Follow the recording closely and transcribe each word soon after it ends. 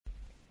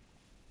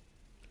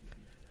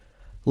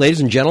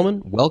Ladies and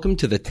gentlemen, welcome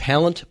to the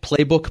Talent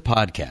Playbook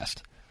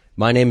Podcast.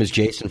 My name is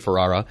Jason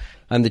Ferrara.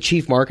 I'm the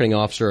Chief Marketing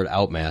Officer at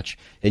Outmatch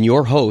and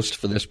your host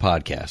for this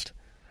podcast.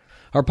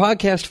 Our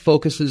podcast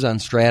focuses on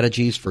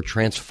strategies for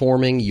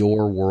transforming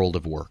your world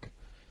of work.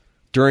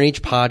 During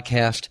each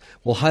podcast,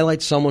 we'll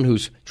highlight someone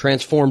who's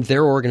transformed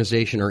their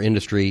organization or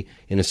industry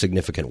in a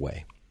significant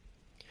way.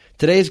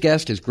 Today's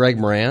guest is Greg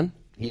Moran.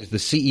 He's the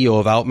CEO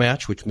of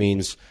Outmatch, which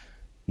means,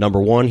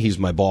 number one, he's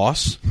my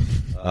boss.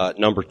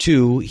 Number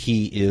two,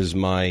 he is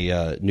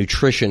my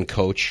nutrition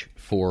coach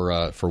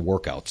for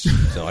workouts.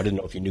 So I didn't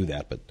know if you knew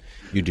that, but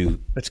you do.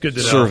 That's good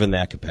to serve know. in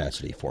that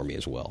capacity for me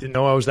as well. Didn't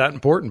know I was that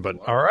important, but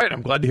all right,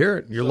 I'm glad to hear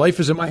it. Your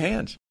life is in my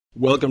hands.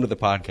 Welcome to the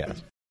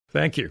podcast.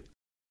 Thank you.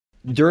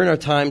 During our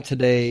time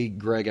today,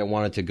 Greg, I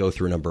wanted to go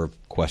through a number of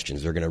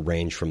questions. They're going to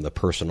range from the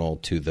personal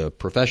to the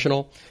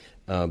professional.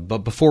 But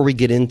before we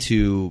get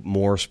into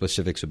more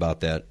specifics about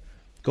that,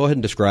 go ahead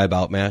and describe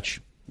Outmatch.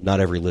 Not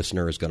every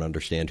listener is going to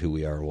understand who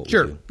we are and what we do.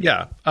 Sure,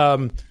 yeah.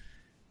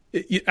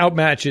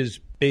 Outmatch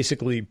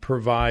basically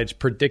provides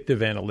predictive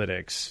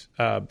analytics,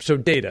 so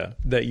data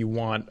that you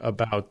want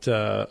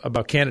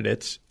about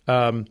candidates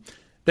that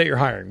you're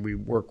hiring. We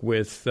work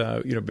with,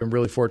 been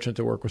really fortunate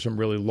to work with some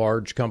really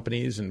large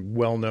companies and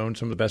well-known,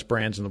 some of the best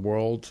brands in the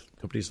world,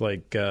 companies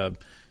like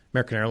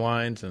American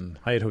Airlines and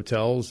Hyatt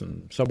Hotels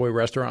and Subway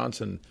restaurants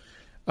and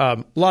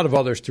a lot of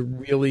others to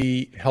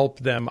really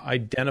help them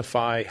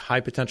identify high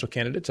potential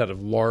candidates out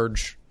of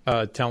large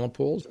talent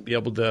pools, be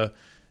able to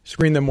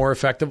screen them more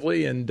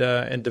effectively and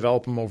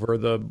develop them over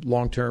the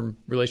long-term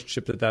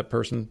relationship that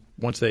person,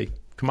 once they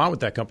come on with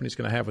that company, is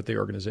going to have with the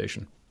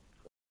organization.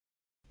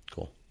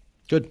 Cool.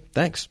 Good.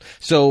 Thanks.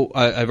 So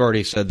I've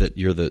already said that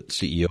you're the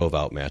CEO of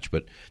Outmatch,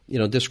 but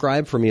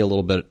describe for me a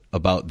little bit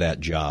about that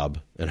job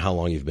and how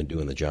long you've been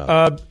doing the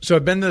job. So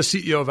I've been the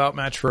CEO of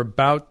Outmatch for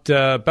about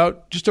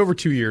just over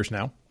 2 years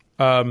now.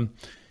 Outmatch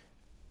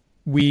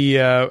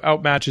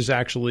is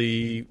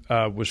actually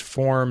was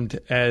formed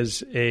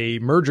as a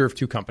merger of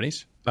two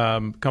companies.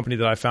 Company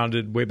that I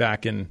founded way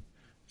back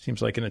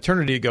seems like an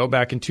eternity ago,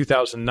 back in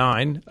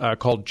 2009,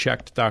 called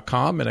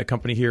Checked.com, and a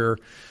company here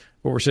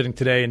where we're sitting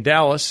today in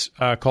Dallas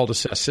called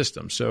Assess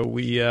Systems. So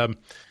we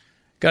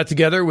got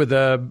together with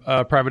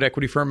a private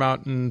equity firm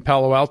out in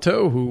Palo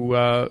Alto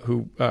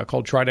who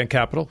called Trident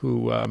Capital,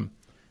 who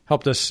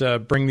helped us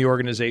bring the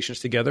organizations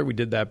together. We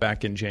did that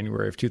back in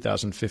January of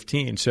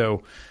 2015.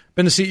 So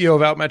been the CEO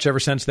of Outmatch ever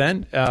since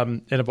then,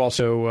 and I've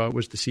also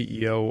was the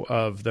CEO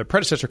of the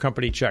predecessor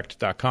company,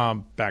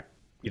 Checked.com, back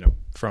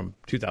from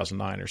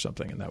 2009 or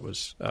something, and that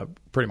was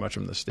pretty much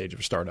from the stage of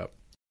a startup.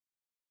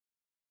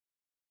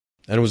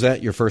 And was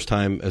that your first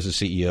time as a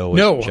CEO?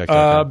 No.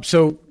 Checked.com?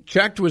 So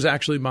Checked was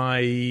actually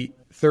my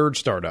third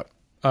startup.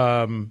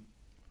 I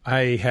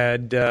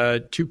had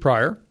two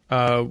prior.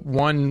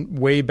 One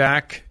way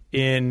back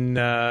in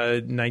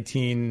that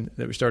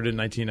we started in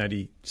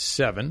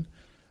 1997,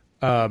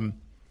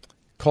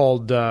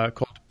 called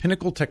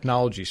Pinnacle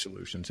Technology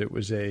Solutions. It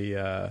was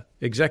a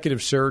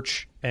executive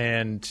search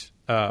and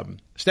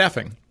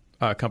staffing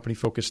company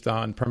focused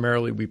on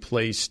primarily we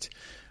placed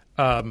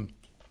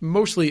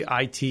mostly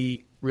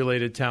IT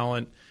related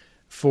talent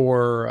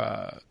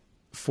for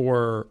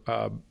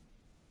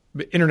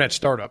internet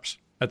startups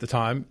at the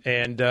time,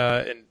 and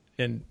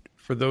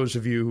for those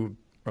of you who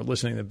are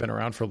listening that have been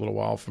around for a little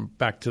while, from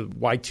back to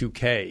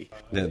Y2K.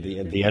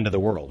 The end of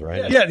the world,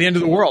 right? Yeah, the end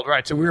of the world,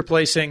 right. So we were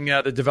placing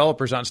the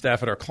developers on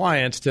staff at our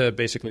clients to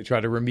basically try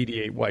to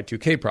remediate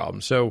Y2K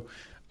problems. So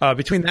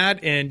between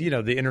that and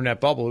the internet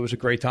bubble, it was a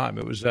great time.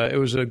 It was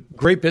a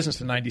great business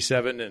in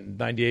 97 and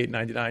 98,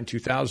 99,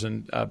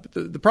 2000. But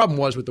the problem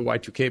was with the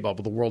Y2K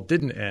bubble, the world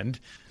didn't end,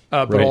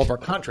 but Right. all of our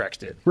contracts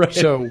did. Right.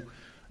 So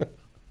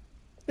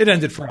it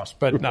ended for us,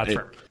 but not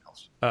for everybody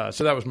else.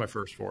 So that was my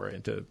first foray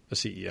into a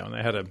CEO, and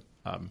I had a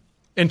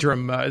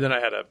interim. Then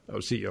I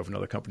was CEO of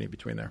another company in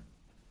between there.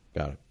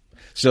 Got it.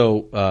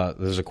 So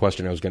there's a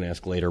question I was going to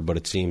ask later, but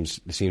it seems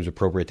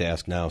appropriate to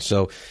ask now.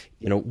 So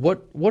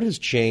what has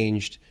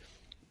changed?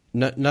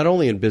 Not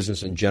only in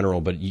business in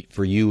general, but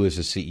for you as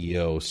a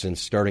CEO,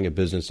 since starting a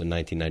business in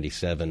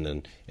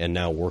 1997 and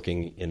now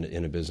working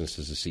in a business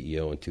as a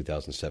CEO in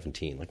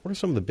 2017, like what are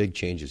some of the big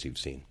changes you've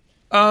seen?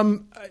 I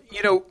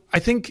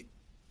think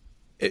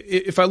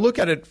if I look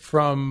at it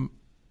from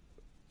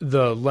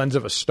the lens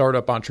of a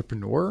startup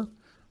entrepreneur,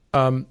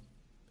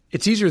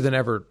 it's easier than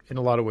ever in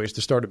a lot of ways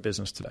to start a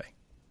business today,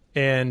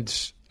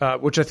 and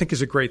which I think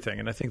is a great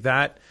thing. And I think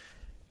that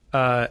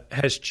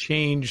has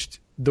changed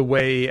the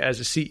way, as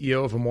a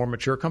CEO of a more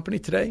mature company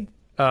today,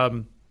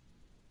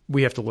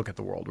 we have to look at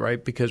the world,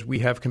 right? Because we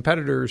have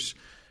competitors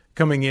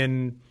coming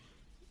in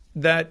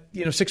that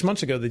 6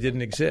 months ago they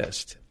didn't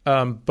exist,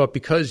 but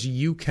because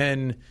you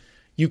can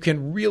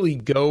really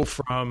go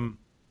from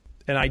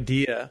an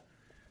idea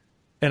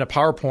and a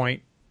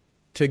PowerPoint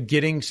to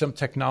getting some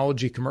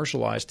technology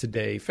commercialized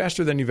today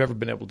faster than you've ever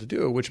been able to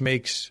do it, which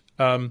makes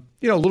a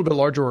little bit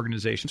larger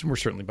organizations, and we're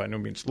certainly by no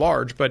means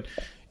large, but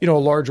a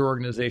larger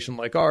organization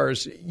like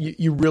ours,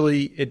 you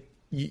really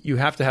you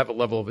have to have a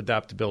level of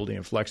adaptability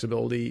and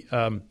flexibility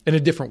in a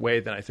different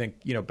way than I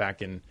think,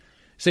 back in,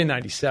 say,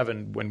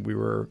 97 when we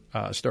were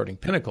starting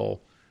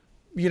Pinnacle.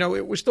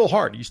 It was still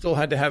hard. You still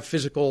had to have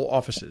physical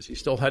offices. You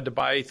still had to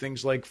buy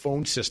things like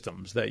phone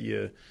systems that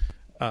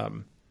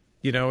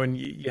and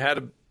you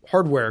had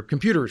hardware.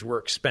 Computers were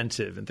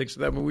expensive and things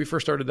like that. When we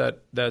first started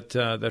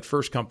that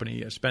first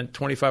company, I spent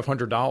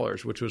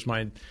 $2,500, which was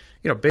my,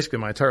 basically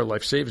my entire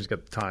life savings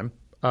at the time,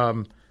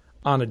 on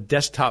a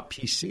desktop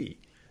PC.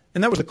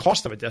 And that was the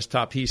cost of a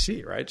desktop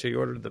PC, right? So you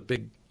ordered the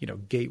big,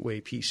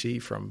 Gateway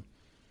PC from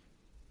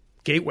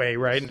Gateway,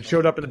 right? And it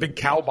showed up in the big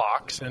cow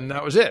box, and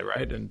that was it,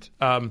 right? And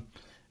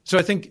so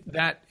I think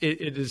that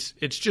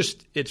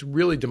it's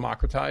really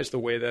democratized the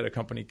way that a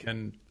company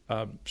can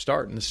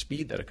start and the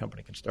speed that a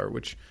company can start,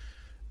 which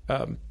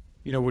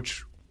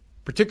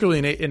particularly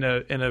in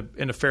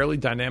a fairly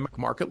dynamic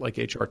market like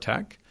HR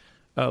tech,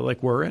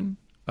 like we're in,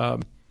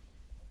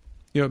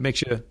 it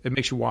makes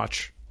you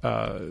watch.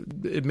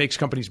 It makes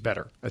companies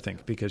better, I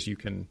think, because you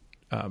can,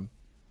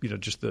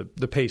 just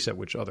the pace at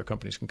which other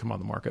companies can come on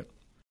the market.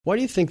 Why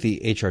do you think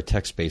the HR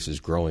tech space is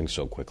growing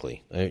so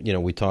quickly?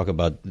 We talk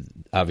about,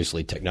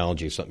 obviously,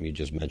 technology is something you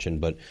just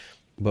mentioned, but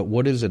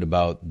what is it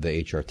about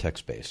the HR tech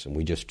space? And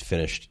we just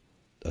finished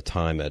a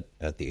time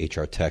at the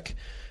HR Tech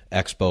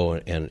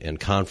Expo and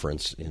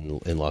conference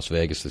in Las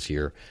Vegas this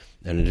year,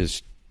 and it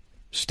is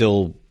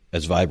still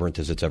as vibrant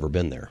as it's ever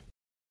been there.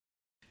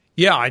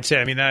 Yeah, I'd say.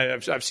 I mean,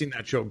 I've seen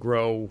that show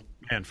grow,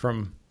 man,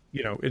 from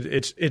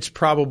it's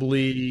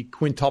probably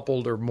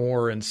quintupled or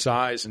more in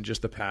size in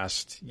just the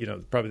past,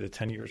 probably the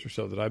 10 years or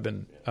so that I've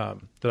been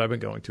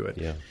going to it.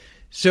 Yeah.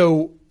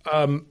 So,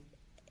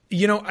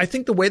 I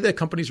think the way that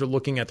companies are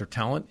looking at their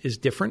talent is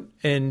different,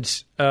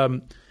 and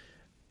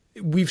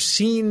we've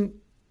seen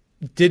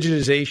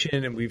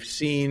digitization and we've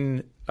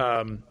seen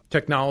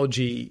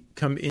technology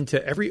come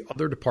into every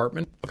other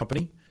department of a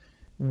company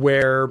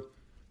where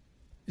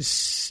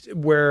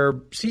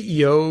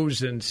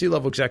CEOs and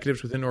C-level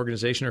executives within an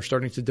organization are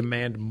starting to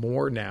demand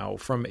more now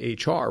from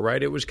HR,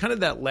 right? It was kind of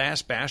that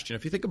last bastion.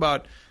 If you think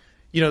about,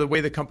 the way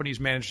the companies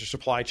manage their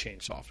supply chain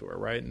software,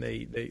 right? And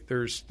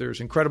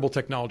there's incredible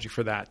technology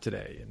for that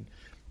today. And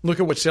look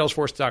at what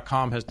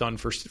Salesforce.com has done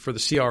for the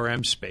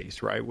CRM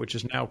space, right? Which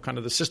is now kind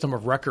of the system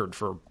of record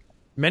for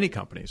many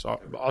companies,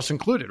 us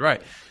included,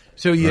 right?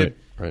 So you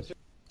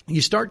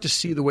start to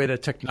see the way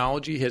that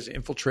technology has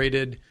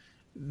infiltrated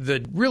the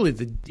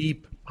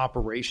deep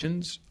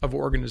operations of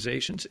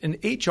organizations. And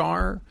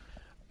HR,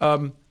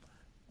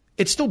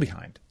 it's still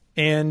behind,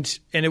 and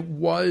it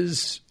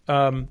was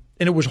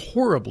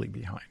horribly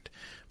behind.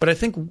 But I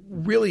think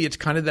really it's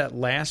kind of that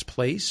last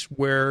place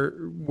where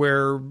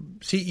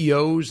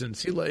CEOs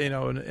and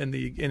and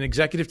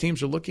executive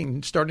teams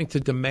are starting to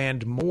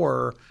demand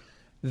more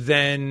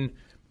than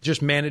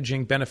just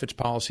managing benefits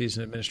policies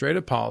and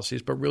administrative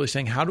policies, but really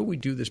saying, how do we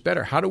do this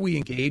better? How do we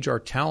engage our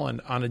talent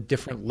on a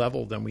different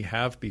level than we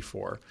have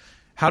before?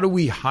 How do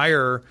we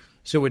hire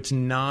so it's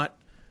not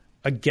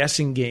a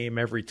guessing game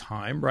every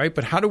time, right?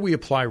 But how do we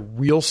apply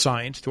real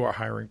science to our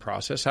hiring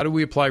process? How do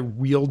we apply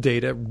real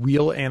data,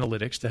 real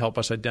analytics to help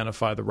us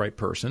identify the right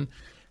person?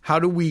 How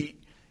do we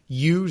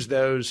use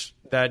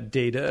that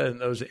data and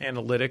those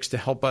analytics to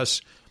help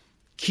us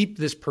keep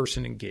this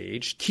person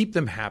engaged, keep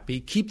them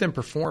happy, keep them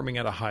performing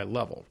at a high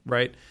level,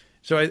 right?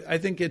 So I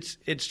think it's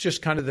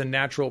just kind of the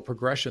natural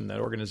progression that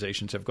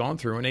organizations have gone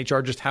through, and HR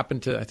just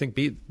happened to, I think,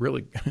 be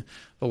really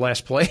the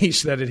last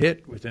place that it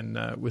hit within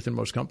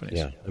most companies.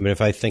 Yeah, I mean,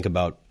 if I think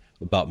about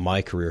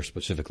my career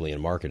specifically in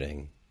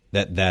marketing,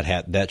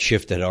 that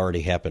shift had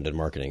already happened in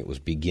marketing. It was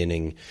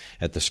beginning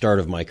at the start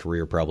of my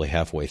career, probably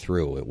halfway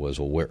through. It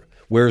was, well,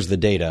 where's the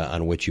data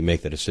on which you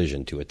make the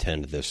decision to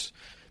attend this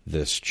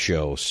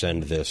show,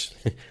 send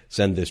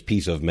this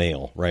piece of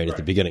mail, right? At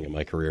the beginning of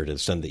my career, to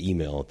send the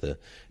email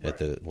at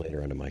the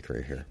later end of my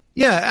career here.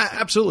 Yeah,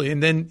 absolutely.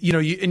 And then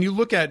you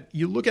look at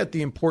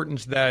the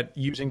importance that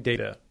using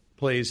data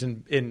plays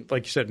in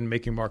like you said, in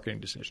making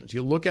marketing decisions.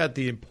 You look at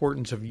the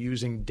importance of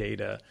using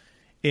data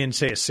in,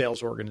 say, a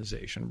sales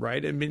organization,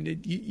 right? I mean,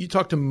 you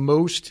talk to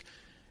most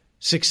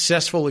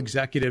successful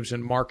executives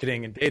in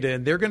marketing and data,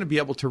 and they're going to be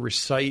able to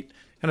recite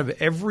kind of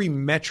every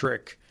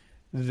metric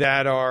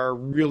that are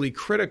really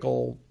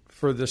critical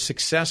for the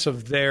success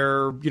of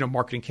their,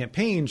 marketing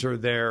campaigns or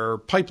their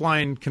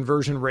pipeline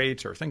conversion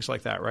rates or things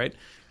like that, right?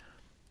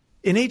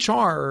 In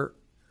HR,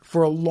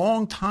 for a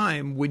long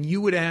time, when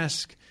you would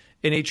ask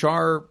an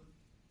HR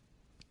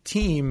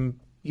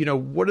team,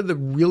 what are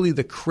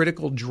the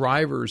critical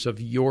drivers of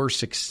your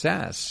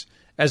success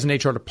as an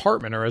HR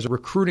department or as a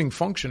recruiting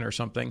function or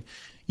something,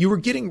 you were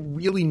getting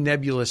really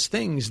nebulous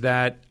things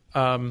that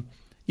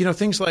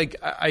things like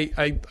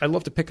I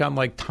love to pick on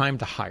like time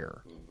to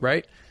hire,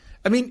 right?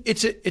 I mean,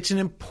 it's an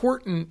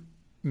important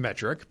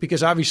metric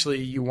because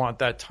obviously you want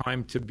that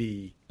time to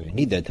be. You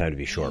need that time to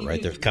be short,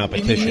 right? There's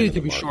competition. You need it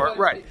to be short,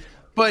 right?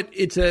 But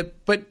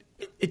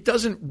it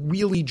doesn't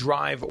really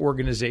drive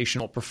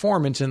organizational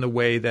performance in the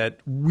way that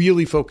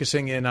really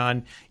focusing in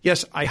on,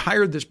 yes, I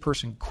hired this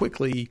person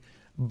quickly,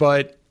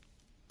 but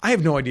I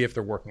have no idea if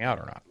they're working out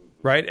or not.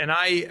 right? And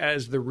I,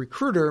 as the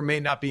recruiter, may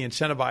not be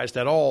incentivized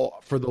at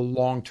all for the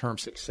long-term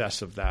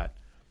success of that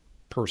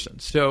person.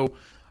 So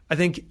I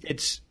think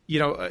it's,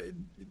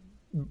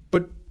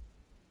 but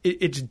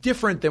it's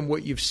different than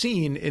what you've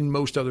seen in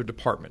most other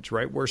departments,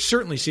 right? Where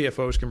certainly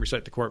CFOs can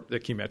recite the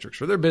key metrics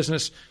for their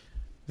business,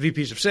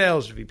 VPs of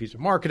sales, VPs of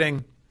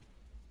marketing,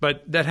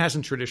 but that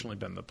hasn't traditionally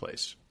been the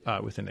place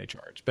within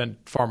HR. It's been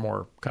far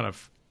more kind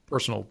of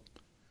personal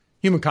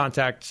human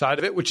contact side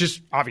of it, which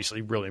is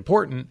obviously really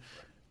important,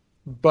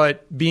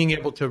 but being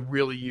able to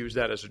really use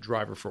that as a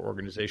driver for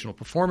organizational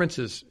performance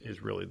is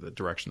really the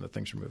direction that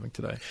things are moving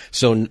today.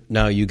 So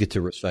now you get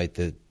to recite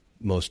the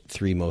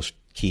three most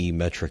key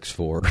metrics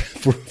for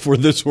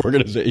this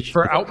organization.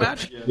 For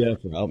Outmatch? Yeah,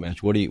 for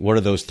Outmatch. What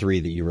are those three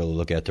that you really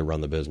look at to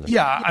run the business?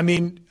 Yeah, I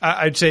mean,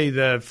 I'd say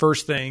the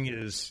first thing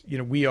is,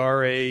 we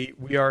are a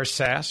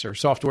SaaS, or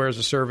software as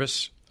a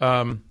service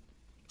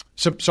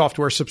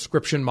software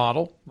subscription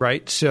model,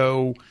 right?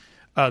 So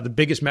the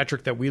biggest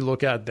metric that we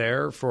look at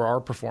there for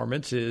our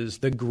performance is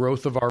the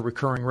growth of our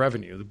recurring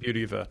revenue. The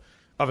beauty of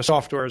a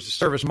software as a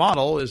service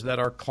model is that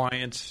our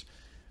clients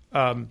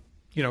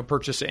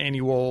purchase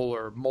annual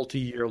or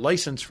multi-year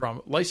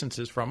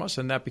licenses from us,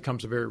 and that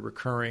becomes a very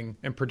recurring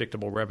and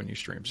predictable revenue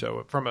stream.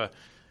 So from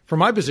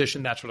my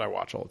position, that's what I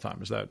watch all the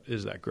time,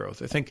 is that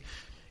growth. I think,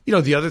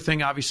 the other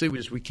thing obviously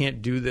is we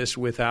can't do this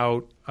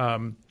without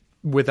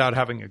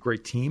having a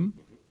great team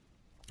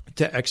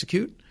to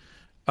execute.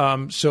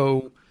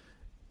 So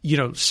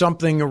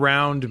something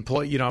around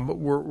employee,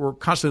 we're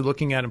constantly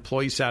looking at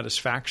employee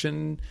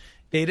satisfaction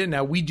data.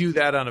 Now we do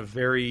that on a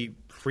very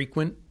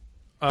frequent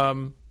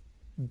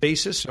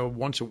basis. So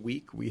once a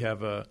week, we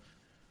have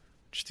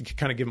just to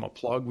kind of give them a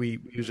plug, we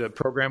use a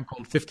program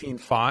called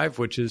 15Five,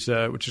 which is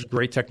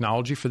great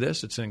technology for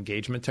this. It's an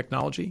engagement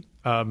technology.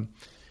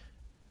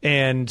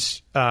 And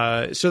so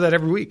that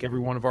every week, every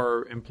one of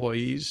our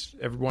employees,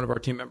 every one of our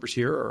team members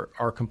here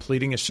are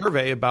completing a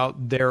survey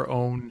about their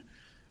own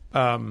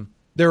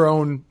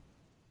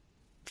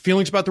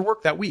feelings about their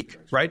work that week,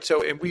 right?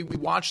 So and we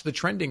watch the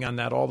trending on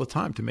that all the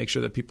time to make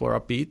sure that people are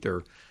upbeat,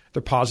 they're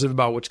positive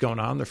about what's going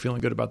on, they're feeling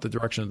good about the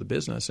direction of the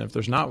business. And if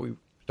there's not, we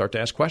start to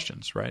ask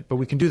questions, right? But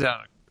we can do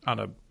that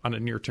on a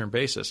near-term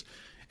basis.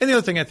 And the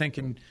other thing I think,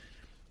 and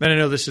I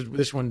know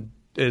this one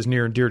is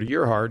near and dear to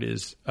your heart,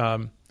 is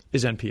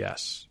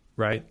NPS,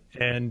 right?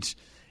 And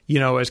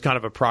as kind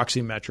of a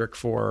proxy metric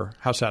for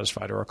how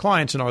satisfied are our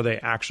clients and are they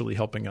actually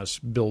helping us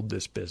build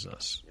this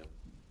business. Yep.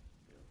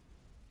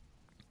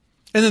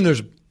 And then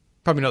there's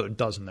probably another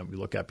dozen that we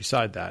look at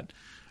beside that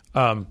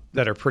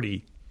that are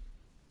pretty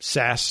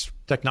SaaS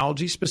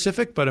technology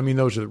specific, but I mean,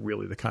 those are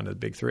really the kind of the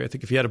big three. I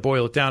think if you had to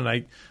boil it down,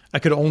 I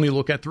could only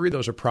look at three.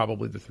 Those are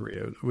probably the three.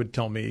 It would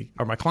tell me,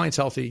 are my clients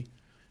healthy?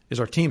 Is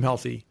our team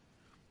healthy?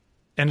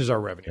 And is our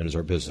revenue? And is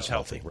our business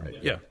healthy? Right.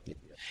 Yeah.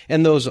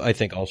 And those, I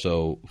think,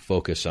 also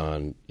focus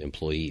on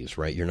employees,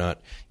 right?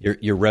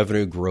 Your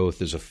revenue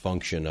growth is a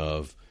function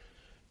of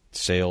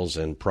sales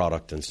and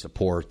product and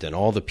support and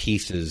all the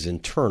pieces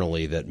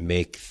internally that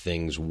make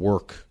things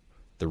work.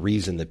 The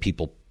reason that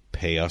people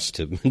pay us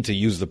to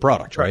use the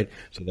product, right?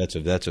 So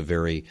that's a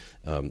very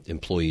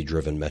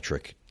employee-driven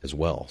metric as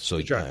well. So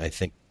sure. I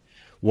think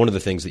one of the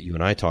things that you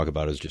and I talk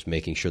about is just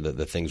making sure that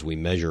the things we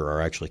measure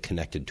are actually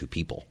connected to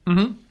people.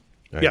 Mm-hmm.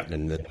 Right? Yeah.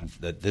 And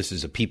that this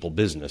is a people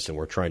business, and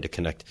we're trying to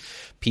connect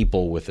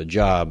people with a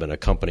job and a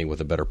company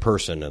with a better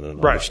person and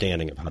an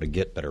understanding of how to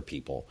get better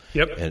people.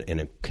 Yep.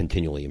 And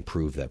continually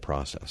improve that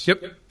process.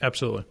 Yep.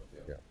 Absolutely.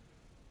 Yeah.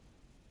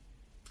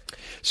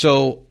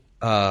 So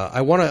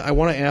I want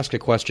to ask a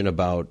question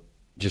about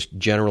just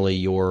generally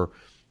your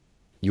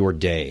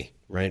day.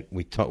 Right,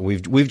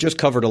 we've just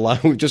covered a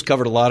lot. We've just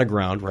covered a lot of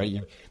ground,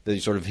 right? The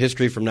sort of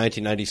history from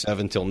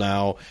 1997 till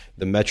now,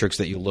 the metrics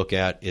that you look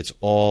at, it's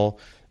all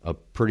a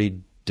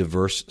pretty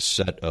diverse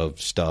set of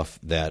stuff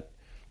that,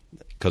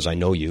 because I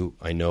know you,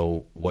 I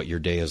know what your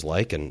day is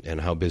like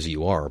and how busy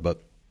you are.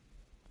 But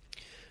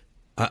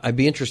I'd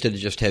be interested to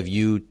just have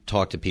you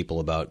talk to people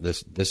about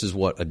this. This is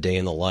what a day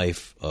in the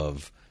life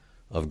of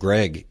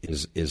Greg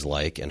is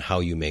like, and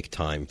how you make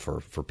time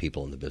for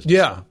people in the business.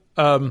 Yeah.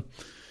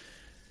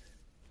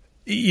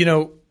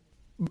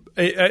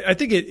 I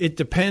think it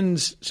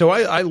depends. So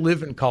I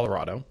live in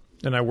Colorado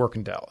and I work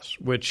in Dallas,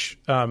 which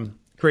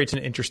creates an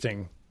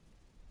interesting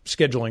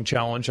scheduling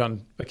challenge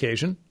on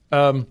occasion.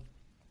 So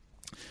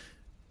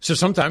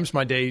sometimes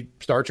my day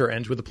starts or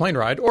ends with a plane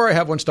ride, or I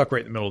have one stuck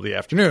right in the middle of the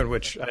afternoon,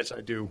 which as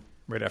I do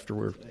right after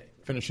we're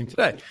finishing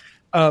today.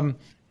 I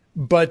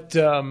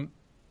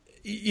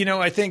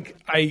think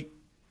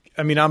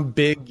I'm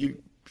big.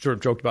 You sort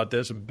of joked about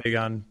this. I'm big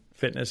on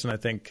fitness, and I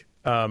think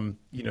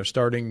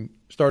starting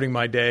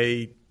my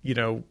day,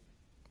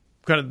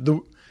 kind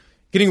of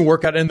getting a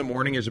workout in the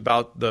morning is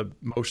about the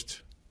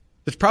most.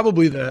 It's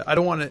probably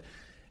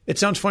it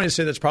sounds funny to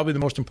say that's probably the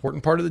most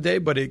important part of the day,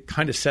 but it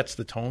kind of sets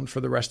the tone for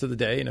the rest of the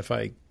day. And if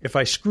I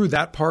screw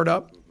that part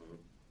up,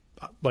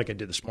 like I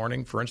did this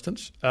morning, for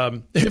instance,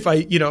 if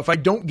I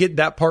don't get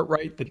that part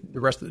right, the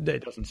rest of the day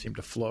doesn't seem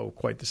to flow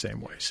quite the same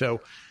way.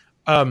 So,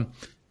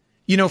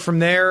 From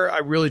there, I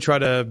really try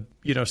to,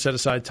 set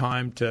aside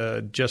time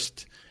to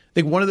just. I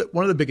think one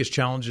of the biggest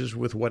challenges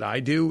with what I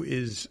do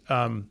is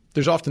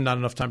there's often not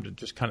enough time to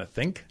just kind of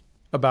think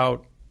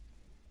about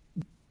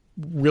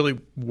really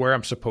where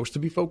I'm supposed to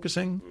be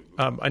focusing.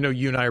 I know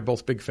you and I are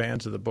both big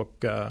fans of the book,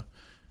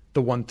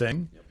 The One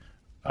Thing,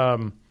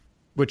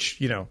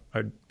 which,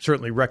 I'd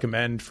certainly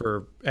recommend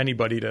for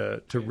anybody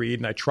to read.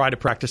 And I try to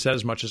practice that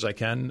as much as I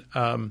can,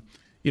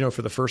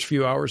 for the first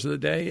few hours of the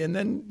day. And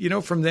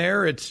then, from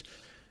there, it's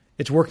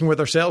working with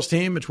our sales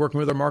team, it's working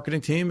with our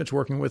marketing team, it's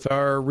working with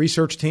our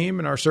research team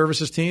and our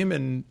services team,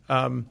 and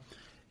on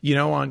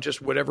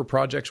just whatever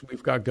projects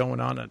we've got going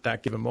on at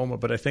that given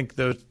moment. But I think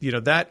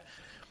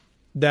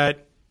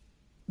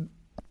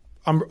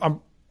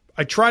I'm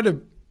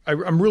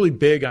really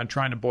big on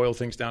trying to boil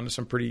things down to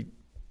some pretty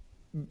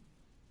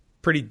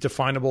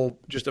definable,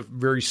 just a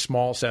very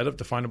small set of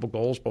definable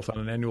goals, both on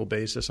an annual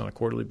basis, on a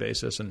quarterly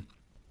basis, and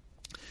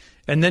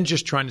then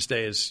just trying to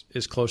stay as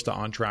close to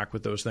on track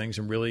with those things.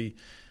 And really,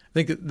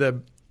 I think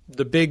the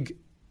big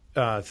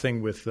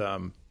thing with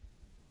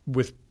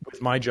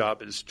my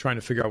job is trying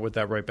to figure out what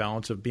that right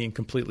balance of being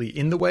completely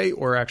in the way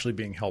or actually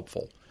being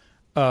helpful.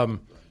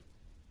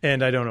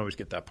 And I don't always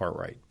get that part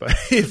right, but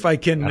if I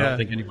can, I don't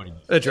think anybody.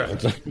 That's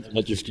right.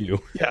 Not just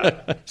you.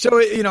 Yeah. So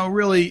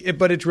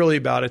but it's really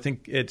about. I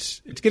think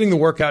it's getting the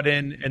workout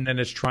in, and then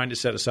it's trying to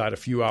set aside a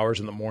few hours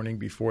in the morning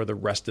before the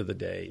rest of the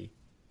day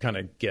kind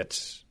of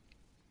gets.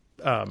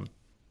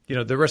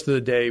 The rest of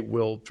the day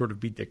will sort of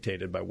be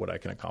dictated by what I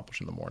can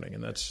accomplish in the morning,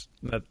 and that's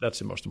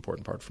the most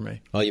important part for me.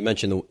 Well, you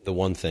mentioned the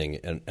one thing,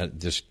 and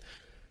just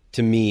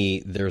to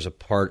me, there's a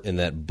part in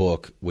that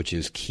book which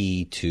is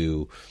key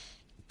to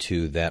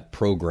that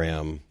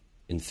program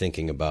in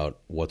thinking about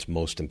what's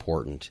most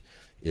important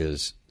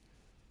is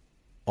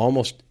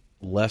almost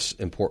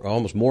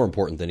more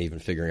important than even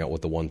figuring out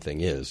what the one thing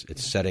is.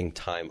 It's setting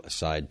time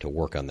aside to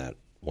work on that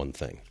one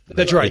thing.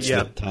 That's right. It's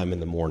the time in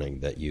the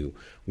morning that you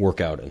work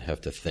out and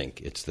have to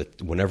think. It's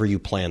whenever you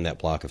plan that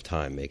block of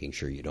time, making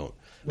sure you don't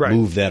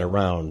move that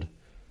around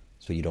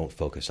so you don't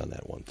focus on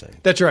that one thing.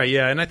 That's right.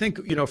 Yeah. And I think,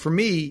 for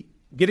me,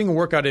 getting a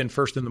workout in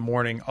first in the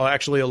morning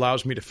actually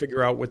allows me to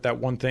figure out what that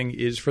one thing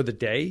is for the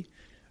day,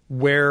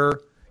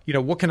 where,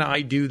 what can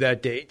I do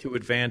that day to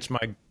advance my,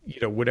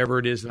 whatever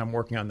it is that I'm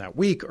working on that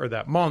week or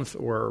that month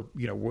or,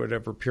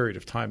 whatever period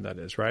of time that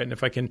is. Right. And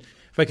if I can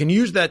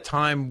use that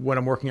time when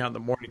I'm working out in the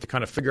morning to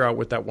kind of figure out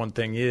what that one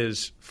thing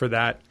is for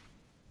that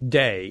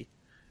day,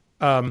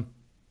 and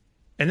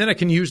then I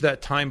can use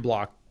that time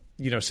block,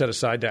 set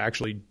aside to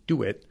actually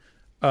do it.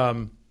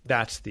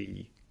 That's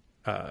the,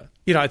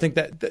 I think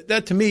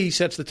that to me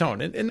sets the tone,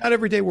 and not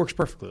every day works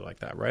perfectly like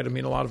that, right? I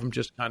mean, a lot of them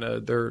just kind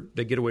of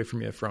they get away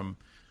from you from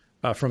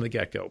the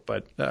get go,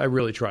 but I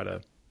really try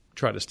to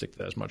stick to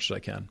that as much as I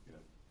can.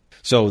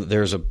 So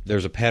there's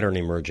a pattern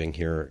emerging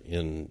here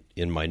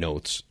in my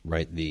notes,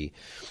 right? The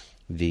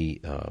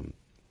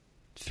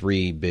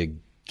three big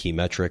key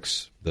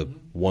metrics, the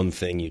one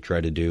thing you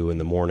try to do in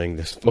the morning,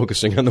 this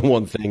focusing on the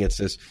one thing. It's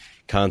this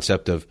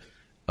concept of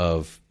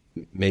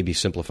maybe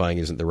simplifying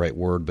isn't the right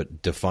word,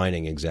 but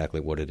defining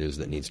exactly what it is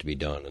that needs to be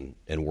done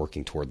and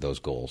working toward those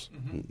goals,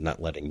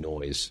 not letting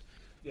noise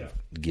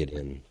get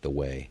in the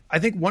way. I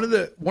think one of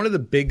the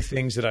big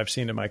things that I've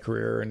seen in my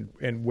career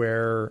and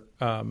where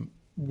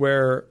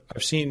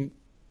I've seen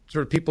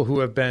sort of people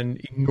who have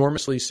been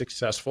enormously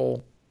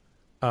successful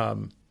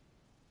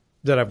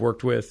that I've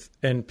worked with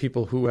and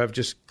people who have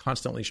just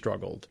constantly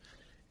struggled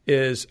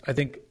is, I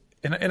think,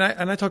 and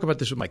I talk about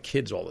this with my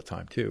kids all the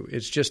time too.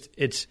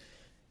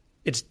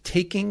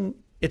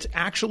 It's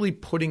actually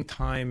putting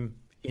time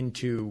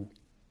into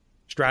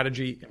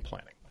strategy and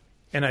planning.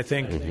 And I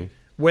think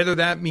whether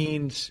that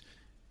means,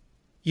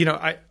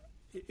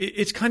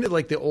 it's kind of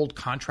like the old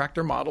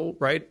contractor model,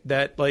 right?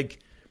 That like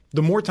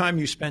the more time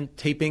you spend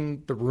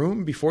taping the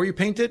room before you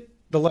paint it,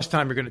 the less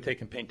time you're going to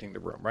take in painting the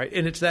room, right?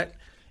 And it's that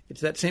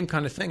same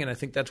kind of thing. And I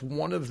think that's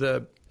one of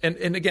the,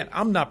 and again,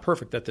 I'm not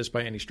perfect at this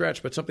by any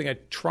stretch, but something I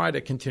try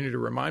to continue to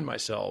remind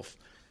myself,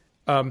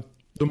 the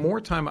more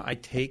time I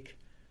take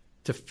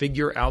to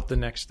figure out the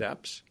next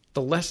steps,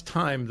 the less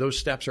time those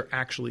steps are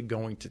actually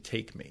going to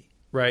take me,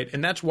 right?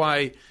 And that's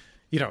why,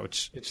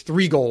 it's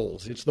three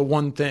goals. It's the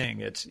one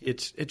thing.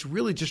 It's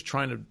really just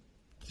trying to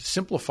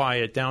simplify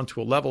it down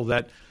to a level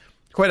that,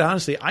 quite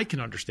honestly, I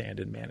can understand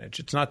and manage.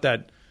 It's not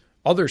that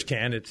others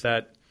can. It's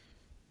that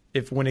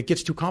when it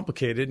gets too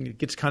complicated and it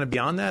gets kind of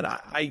beyond that,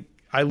 I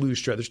lose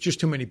track. There's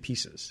just too many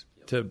pieces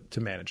to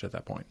manage at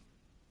that point.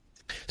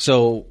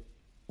 So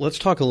let's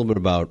talk a little bit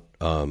about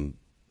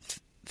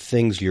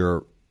things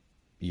you're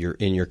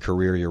in your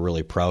career you're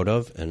really proud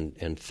of,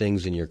 and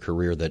things in your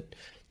career that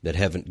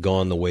haven't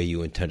gone the way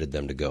you intended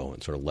them to go,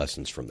 and sort of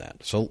lessons from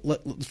that. So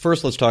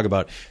first, let's talk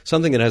about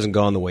something that hasn't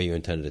gone the way you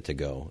intended it to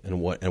go,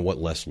 and what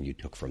lesson you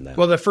took from that.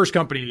 Well, the first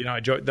company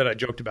that I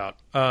joked about.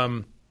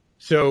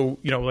 So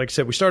like I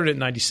said, we started in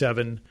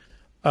 '97.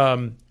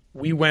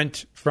 We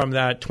went from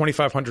that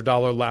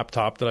 $2,500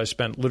 laptop that I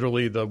spent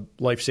literally the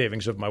life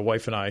savings of my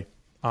wife and I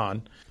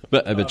on.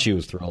 But I bet she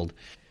was thrilled.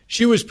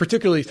 She was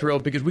particularly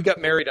thrilled because we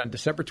got married on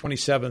December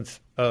 27th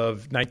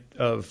of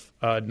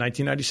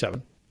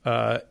 1997,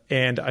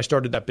 and I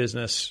started that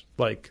business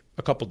like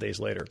a couple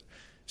days later.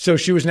 So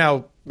she was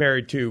now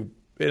married to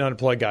an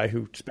unemployed guy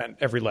who spent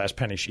every last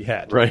penny she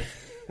had, Right.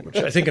 which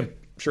I think I'm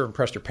sure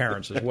impressed her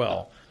parents as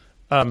well.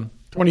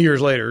 20 years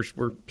later,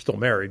 we're still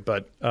married,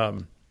 but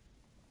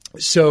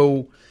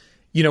so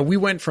we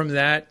went from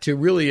that to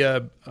really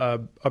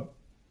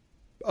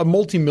a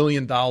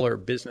multi-million-dollar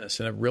business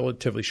in a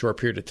relatively short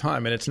period of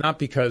time. And it's not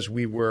because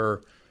we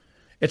were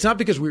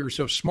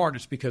so smart.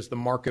 It's because the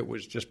market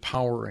was just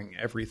powering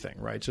everything,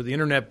 right? So the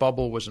internet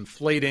bubble was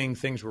inflating.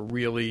 Things were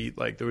really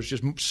there was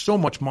just so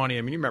much money.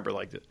 I mean, you remember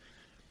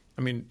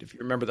if you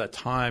remember that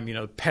time,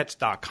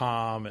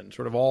 pets.com and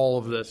sort of all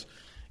of this,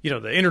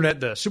 the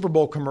internet, the Super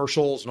Bowl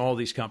commercials and all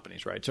these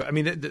companies, right? So, I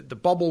mean, the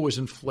bubble was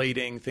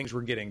inflating. Things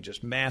were getting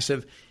just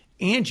massive.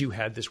 And you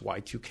had this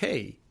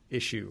Y2K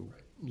issue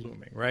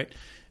looming, right?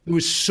 There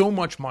was so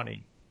much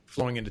money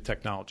flowing into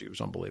technology. It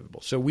was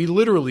unbelievable. So we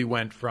literally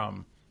went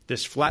from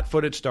this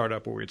flat-footed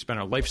startup where we had spent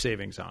our life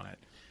savings on it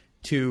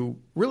to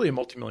really a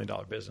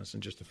multi-million-dollar business in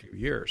just a few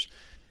years.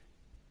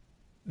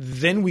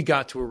 Then we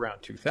got to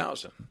around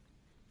 2000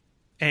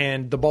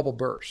 and the bubble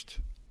burst,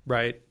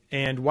 right?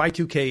 And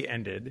Y2K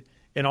ended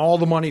and all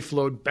the money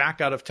flowed back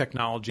out of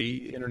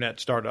technology, internet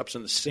startups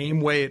in the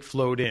same way it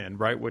flowed in,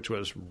 right? Which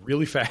was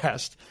really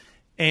fast.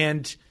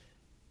 And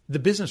the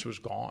business was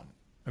gone.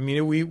 I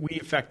mean, we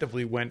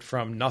effectively went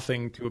from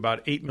nothing to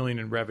about $8 million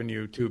in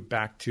revenue to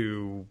back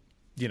to,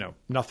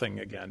 nothing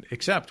again,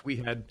 except we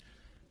had,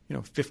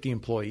 50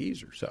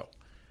 employees or so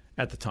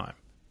at the time.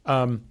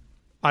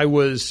 I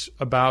was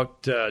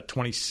about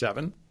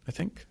 27, I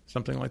think,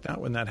 something like that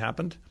when that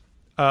happened.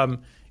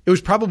 It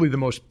was probably the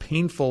most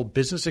painful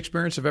business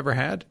experience I've ever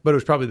had, but it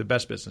was probably the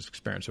best business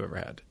experience I've ever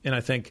had. And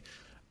I think,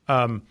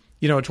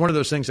 it's one of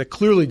those things that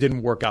clearly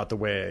didn't work out the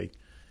way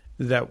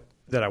that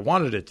I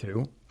wanted it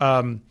to.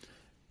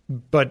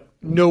 But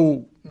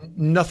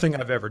nothing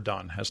I've ever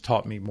done has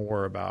taught me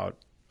more about,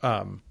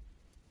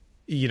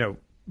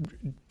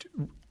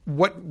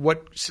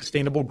 what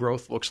sustainable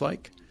growth looks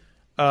like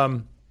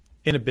in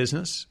a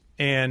business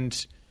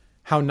and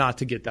how not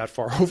to get that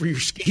far over your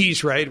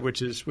skis, right?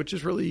 Which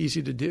is really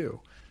easy to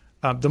do.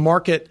 The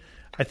market,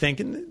 I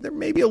think, and there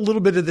may be a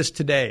little bit of this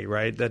today,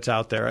 right? That's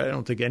out there. I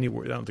don't think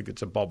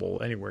it's a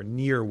bubble anywhere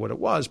near what it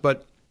was,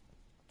 but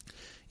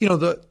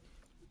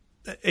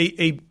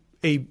a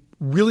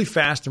really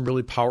fast and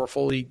really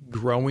powerfully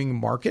growing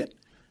market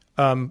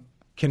can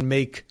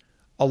make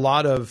a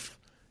lot of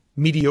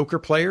mediocre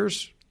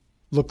players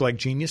look like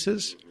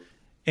geniuses,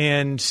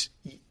 and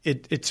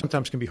it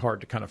sometimes can be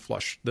hard to kind of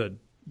flush the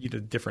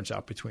difference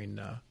out between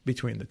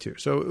the two.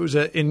 So it was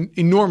an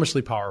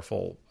enormously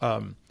powerful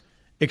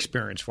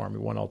experience for me,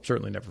 one I'll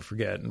certainly never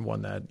forget, and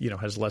one that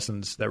has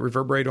lessons that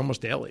reverberate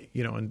almost daily,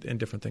 in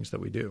different things that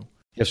we do.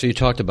 Yeah. So you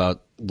talked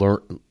about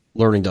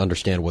learning to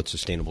understand what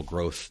sustainable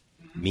growth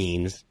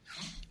means.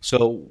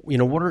 So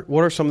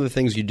what are some of the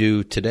things you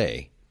do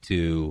today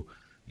to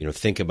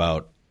think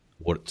about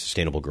what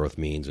sustainable growth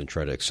means and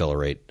try to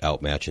accelerate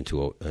Outmatch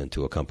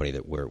into a company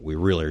where we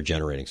really are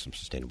generating some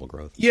sustainable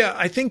growth? Yeah,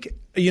 I think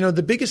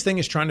the biggest thing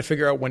is trying to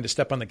figure out when to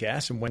step on the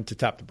gas and when to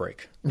tap the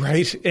brake,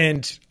 right?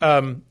 And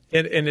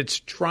it's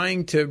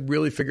trying to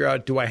really figure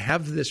out, do I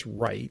have this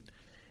right?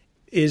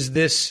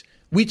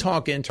 We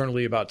talk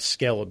internally about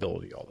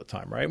scalability all the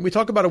time, right? And we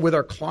talk about it with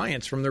our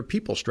clients from their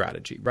people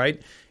strategy, right?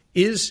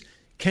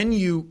 Can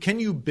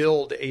you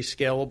build a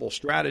scalable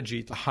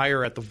strategy to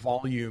hire at the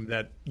volume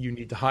that you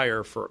need to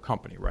hire for a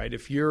company, right?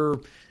 If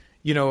you're,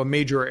 a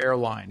major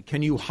airline,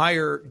 do you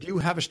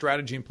have a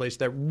strategy in place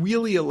that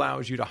really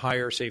allows you to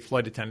hire, say,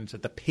 flight attendants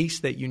at the pace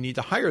that you need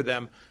to hire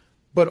them,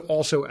 but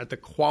also at the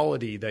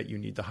quality that you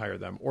need to hire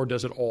them? Or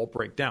does it all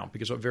break down?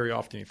 Because very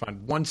often you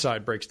find one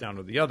side breaks down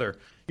to the other.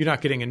 You're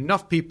not getting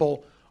enough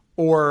people,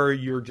 or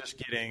you're just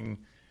getting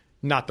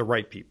not the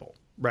right people,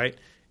 right?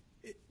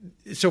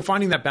 So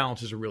finding that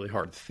balance is a really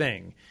hard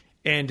thing.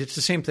 And it's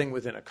the same thing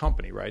within a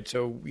company, right?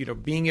 So,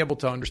 being able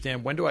to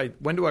understand when do I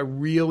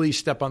really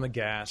step on the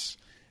gas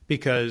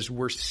because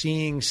we're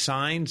seeing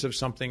signs of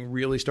something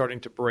really starting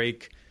to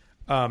break.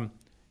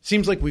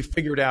 Seems like we've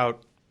figured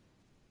out,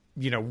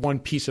 one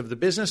piece of the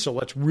business, so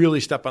let's really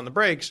step on the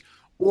brakes.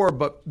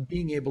 But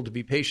being able to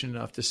be patient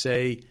enough to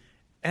say,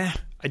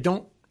 I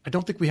don't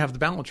think we have the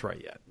balance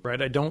right yet,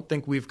 right? I don't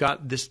think we've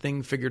got this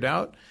thing figured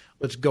out.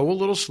 Let's go a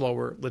little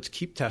slower. Let's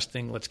keep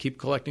testing. Let's keep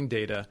collecting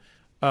data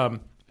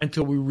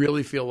until we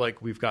really feel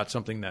like we've got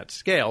something that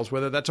scales,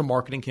 whether that's a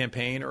marketing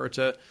campaign or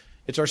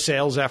it's our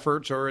sales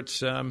efforts or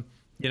it's our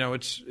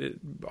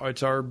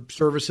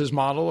services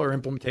model or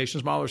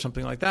implementations model or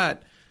something like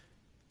that,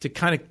 to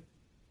kind of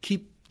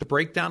keep the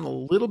brake down a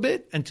little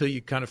bit until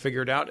you kind of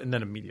figure it out and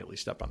then immediately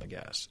step on the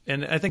gas.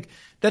 And I think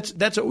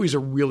that's always a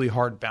really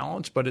hard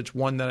balance, but it's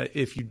one that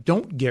if you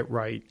don't get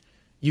right,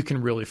 you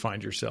can really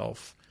find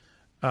yourself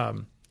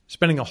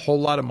spending a whole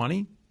lot of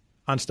money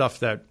on stuff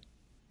that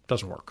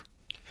doesn't work.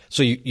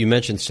 So you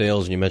mentioned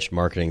sales and you mentioned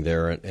marketing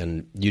there,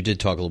 and you did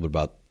talk a little bit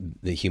about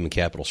the human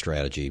capital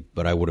strategy,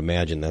 but I would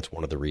imagine that's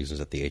one of the reasons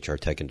that the HR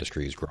tech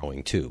industry is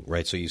growing too,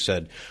 right? So you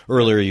said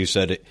earlier,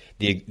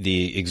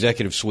 the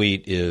executive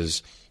suite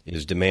is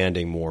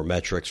demanding more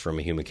metrics from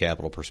a human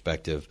capital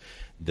perspective.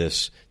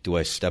 This, do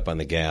I step on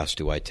the gas,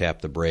 do I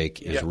tap the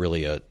brake, is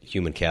really a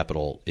human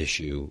capital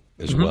issue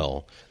as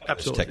well.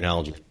 Absolutely. As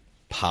technology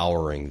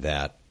powering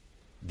that.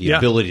 The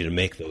ability to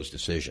make those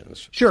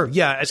decisions. Sure.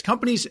 Yeah. As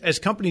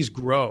companies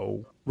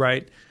grow,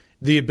 right,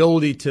 the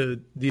ability to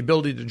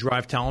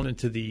drive talent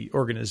into the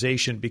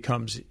organization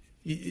becomes,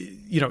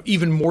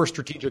 even more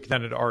strategic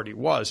than it already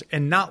was,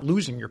 and not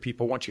losing your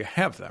people once you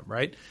have them,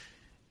 right?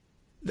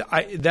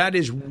 That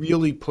is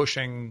really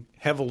pushing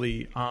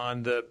heavily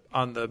on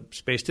the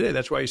space today.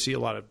 That's why you see a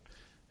lot of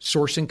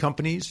sourcing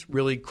companies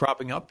really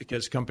cropping up,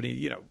 because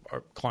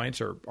our clients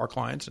are our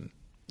clients, and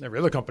every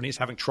other company is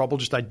having trouble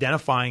just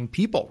identifying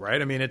people,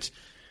 right? I mean,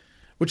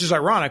 which is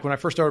ironic. When I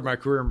first started my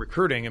career in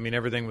recruiting, I mean,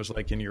 everything was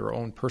like in your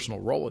own personal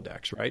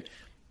Rolodex, right?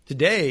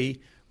 Today,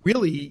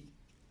 really,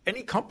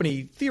 any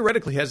company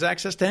theoretically has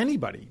access to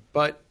anybody,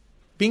 but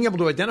being able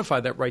to identify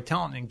that right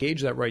talent and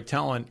engage that right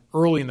talent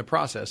early in the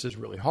process is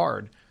really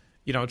hard.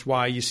 It's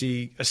why you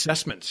see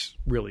assessments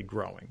really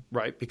growing,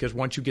 right? Because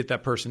once you get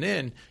that person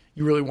in,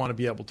 you really want to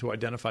be able to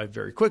identify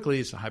very quickly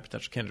it's a high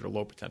potential candidate or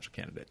low potential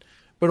candidate.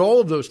 But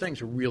all of those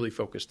things are really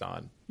focused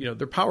on,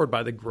 they're powered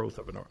by the growth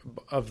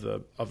of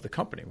the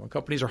company. When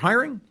companies are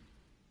hiring,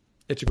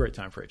 it's a great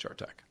time for HR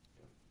tech.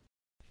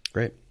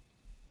 Great.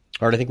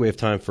 All right, I think we have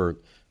time for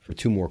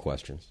two more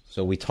questions.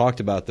 So we talked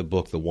about the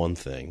book, The One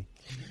Thing.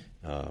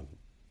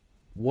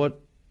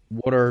 What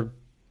are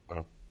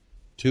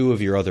two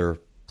of your other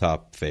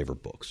top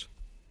favorite books?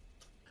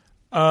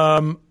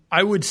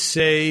 I would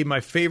say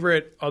my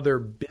favorite other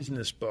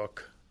business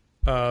book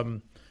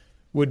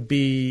would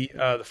be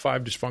The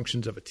Five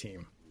Dysfunctions of a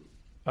Team.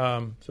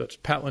 So it's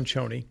Pat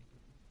Lencioni.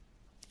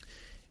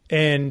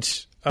 And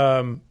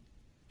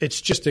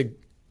it's just a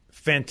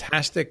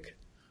fantastic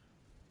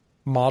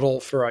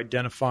model for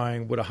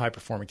identifying what a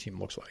high-performing team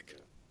looks like.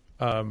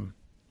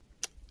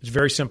 It's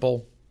very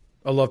simple.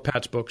 I love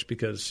Pat's books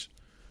because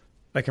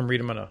I can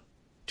read them on a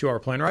 2-hour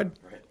plane ride.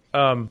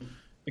 Right.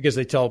 Because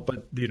they tell,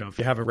 but if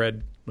you haven't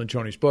read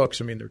Lencioni's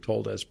books, I mean, they're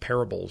told as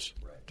parables.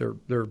 Right.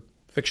 They're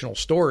fictional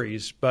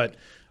stories, but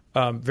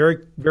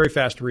very, very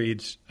fast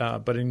reads,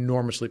 but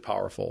enormously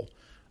powerful.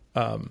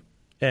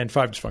 And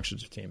Five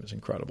Dysfunctions of a Team is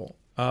incredible.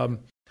 I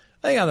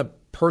think on the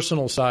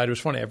personal side, it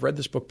was funny. I've read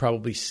this book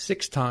probably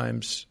 6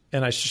 times,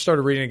 and I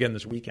started reading it again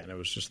this weekend. It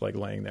was just like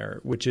laying there,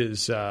 which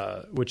is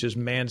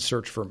Man's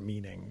Search for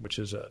Meaning,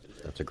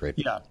 that's a great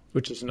book.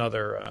 Which is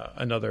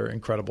another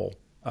incredible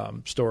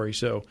story.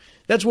 So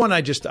that's one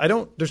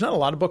there's not a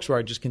lot of books where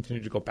I just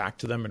continue to go back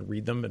to them and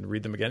read them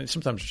again. And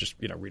sometimes just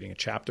reading a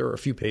chapter or a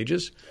few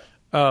pages.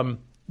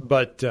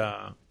 But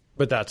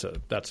that's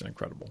an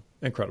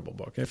incredible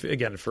book.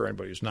 Again, for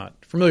anybody who's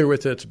not familiar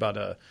with it, it's about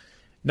a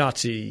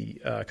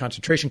Nazi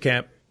concentration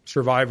camp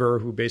survivor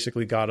who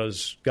basically got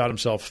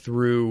himself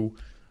through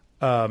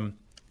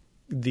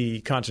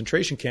the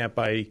concentration camp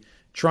by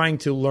trying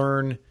to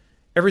learn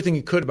everything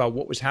he could about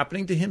what was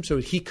happening to him so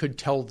he could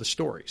tell the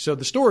story. So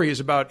the story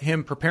is about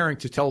him preparing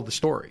to tell the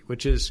story,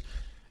 which is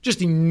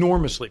just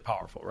enormously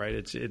powerful, right?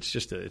 It's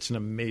an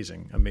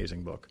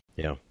amazing book.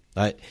 Yeah.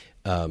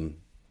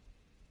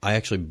 I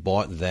actually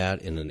bought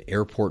that in an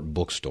airport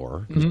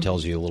bookstore. Mm-hmm. It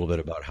tells you a little bit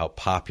about how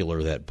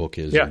popular that book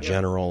is in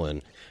general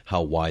and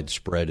how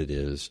widespread it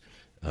is.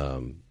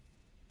 And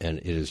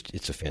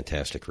it's a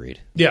fantastic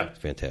read. Yeah. It's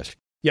fantastic.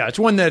 Yeah. It's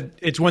one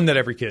that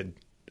every kid,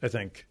 I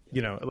think,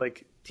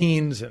 like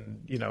teens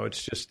and,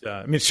 it's just,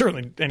 it's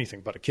certainly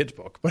anything but a kid's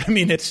book, but I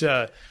mean, it's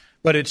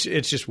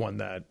just one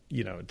that,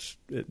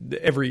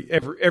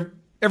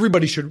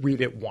 everybody should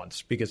read it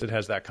once because it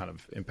has that kind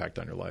of impact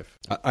on your life.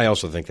 I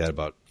also think that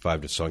about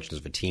Five Dysfunctions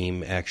of a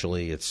Team.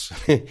 Actually, it's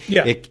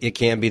it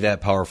can be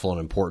that powerful and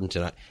important.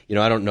 And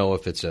I don't know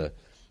if it's a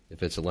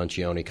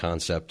Lencioni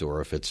concept or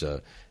if it's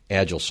a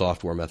agile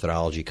software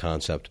methodology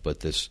concept,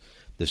 but this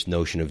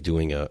notion of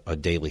doing a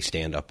daily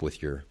stand up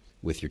with your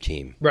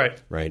team.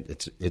 Right.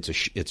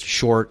 It's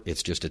short.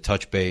 It's just a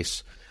touch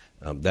base.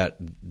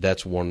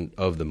 That's one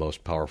of the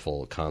most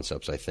powerful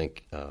concepts I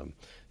think.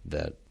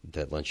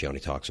 That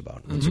Lencioni talks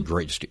about.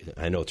 Mm-hmm.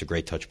 I know it's a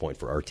great touch point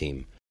for our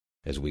team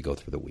as we go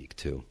through the week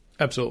too.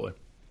 Absolutely.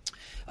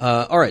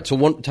 All right.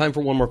 So time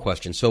for one more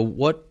question. So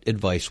what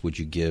advice would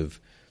you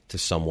give to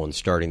someone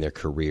starting their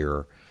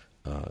career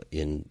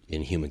in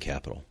human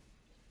capital?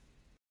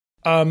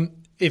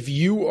 If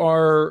you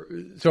are,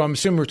 so I'm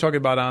assuming we're talking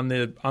about on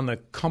the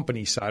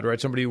company side, right?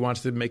 Somebody who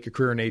wants to make a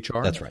career in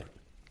HR. That's right.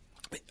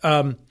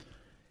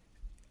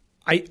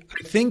 I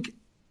think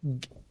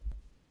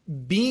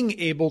being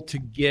able to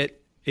get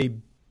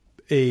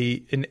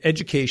an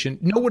education,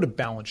 know what a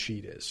balance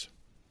sheet is,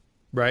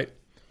 right?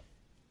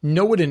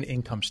 Know what an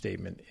income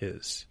statement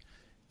is.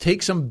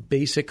 Take some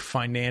basic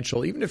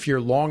financial, even if you're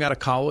long out of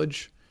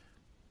college,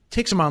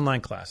 take some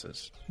online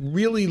classes.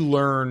 Really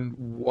learn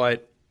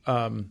what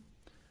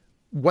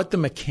what the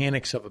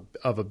mechanics of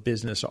a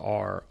business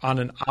are on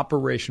an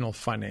operational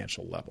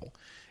financial level.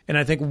 And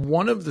I think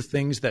one of the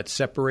things that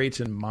separates,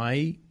 in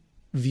my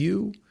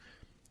view,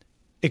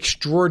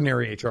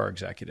 extraordinary HR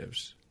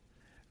executives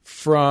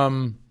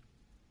from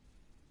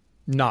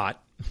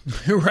not,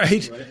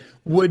 right,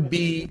 would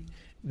be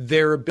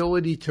their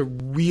ability to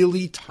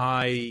really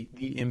tie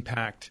the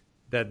impact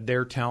that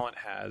their talent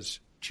has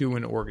to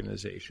an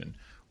organization.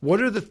 What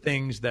are the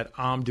things that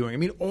I'm doing? I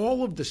mean,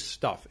 all of this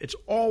stuff, it's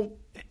all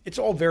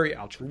very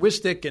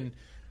altruistic. And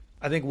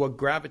I think what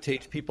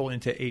gravitates people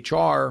into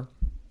HR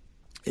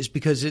is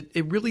because it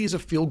really is a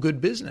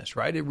feel-good business,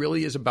 right? It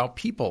really is about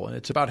people, and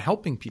it's about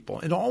helping people.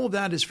 And all of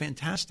that is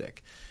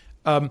fantastic.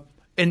 And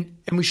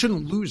we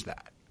shouldn't lose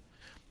that.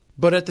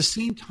 But at the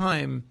same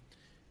time,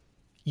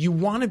 you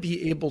want to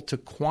be able to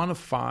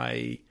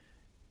quantify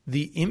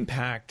the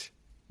impact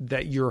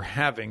that you're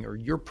having or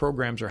your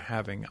programs are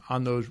having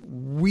on those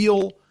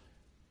real,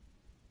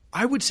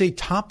 I would say,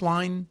 top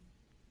line,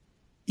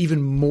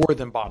 even more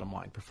than bottom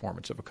line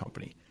performance of a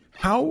company.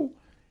 How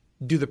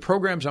do the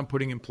programs I'm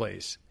putting in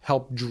place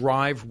help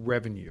drive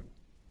revenue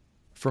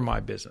for my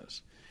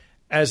business?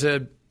 As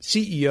a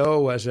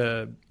CEO, as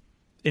an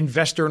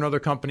investor in other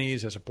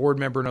companies, as a board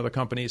member in other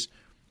companies,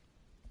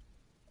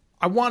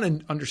 I want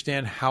to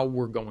understand how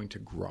we're going to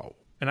grow.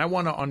 And I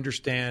want to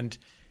understand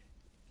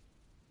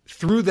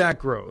through that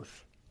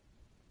growth,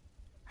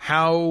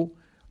 how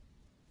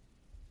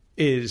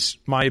is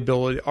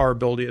our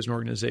ability as an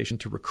organization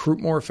to recruit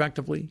more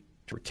effectively,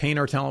 to retain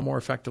our talent more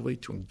effectively,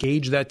 to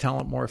engage that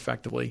talent more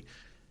effectively?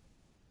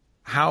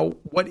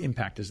 What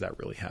impact is that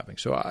really having?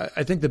 So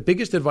I think the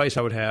biggest advice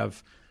I would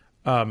have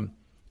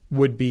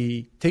would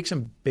be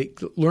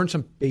learn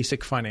some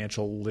basic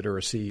financial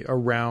literacy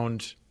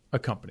around a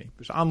company.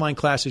 There's online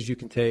classes you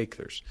can take.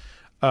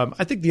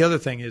 I think the other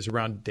thing is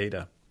around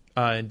data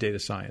and data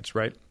science,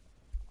 right?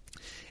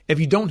 If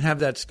you don't have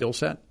that skill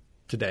set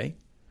today,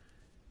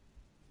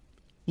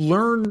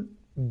 learn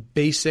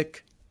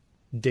basic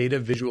data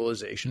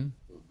visualization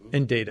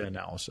and data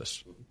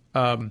analysis.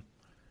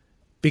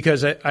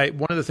 Because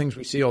one of the things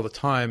we see all the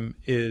time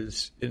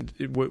is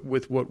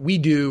with what we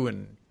do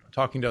and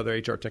talking to other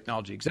HR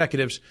technology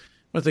executives,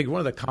 one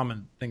of the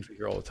common things we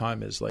hear all the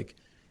time is like,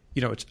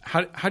 it's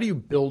how do you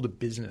build a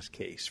business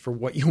case for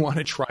what you want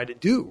to try to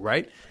do,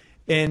 right?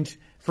 And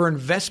for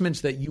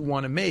investments that you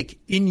want to make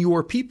in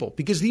your people,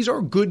 because these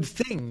are good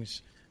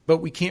things, but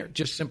we can't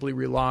just simply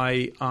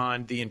rely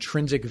on the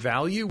intrinsic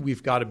value.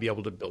 We've got to be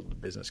able to build a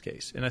business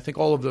case. And I think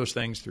all of those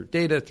things through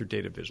data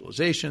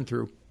visualization,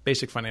 through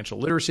basic financial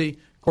literacy,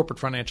 corporate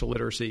financial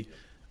literacy,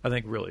 I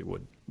think really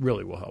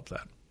will help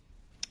that.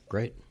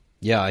 Great.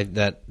 Yeah,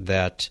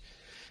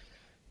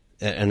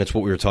 and it's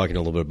what we were talking a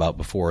little bit about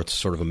before. It's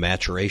sort of a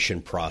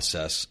maturation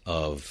process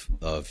of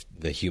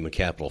the human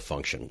capital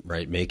function,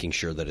 right? Making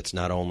sure that it's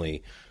not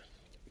only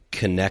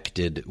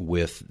connected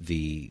with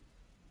the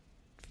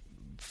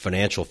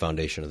financial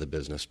foundation of the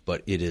business,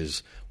 but it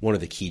is one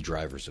of the key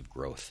drivers of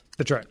growth.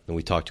 That's right. And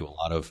we talk to a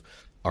lot of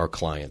our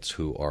clients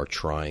who are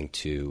trying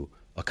to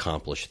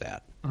accomplish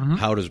that. Mm-hmm.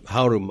 How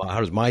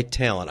does my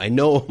talent? I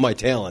know my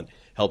talent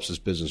helps this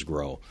business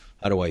grow.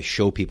 How do I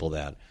show people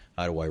that?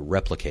 How do I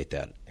replicate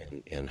that?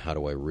 And how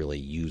do I really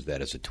use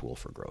that as a tool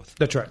for growth?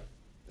 That's right.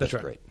 That's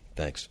right. Great.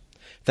 Thanks.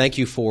 Thank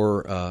you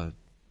for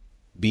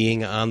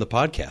being on the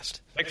podcast.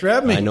 Thanks for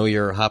having me. I know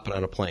you're hopping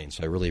on a plane,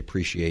 so I really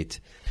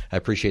appreciate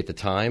the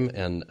time.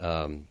 And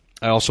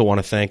I also want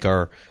to thank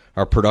our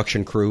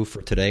production crew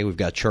for today. We've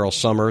got Charles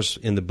Summers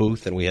in the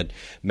booth, and we had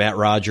Matt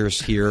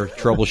Rogers here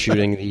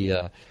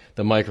troubleshooting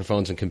the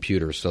microphones and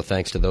computers. So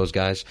thanks to those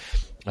guys.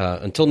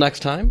 Until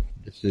next time,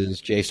 this is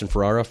Jason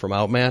Ferrara from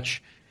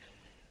Outmatch.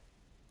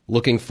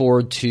 Looking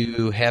forward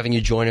to having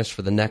you join us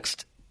for the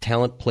next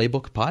Talent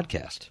Playbook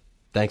podcast.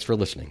 Thanks for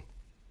listening.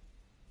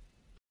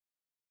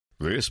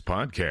 This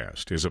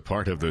podcast is a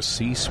part of the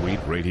C-Suite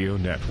Radio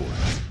Network.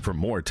 For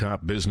more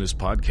top business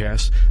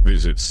podcasts,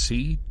 visit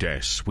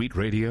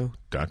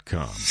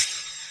c-suiteradio.com.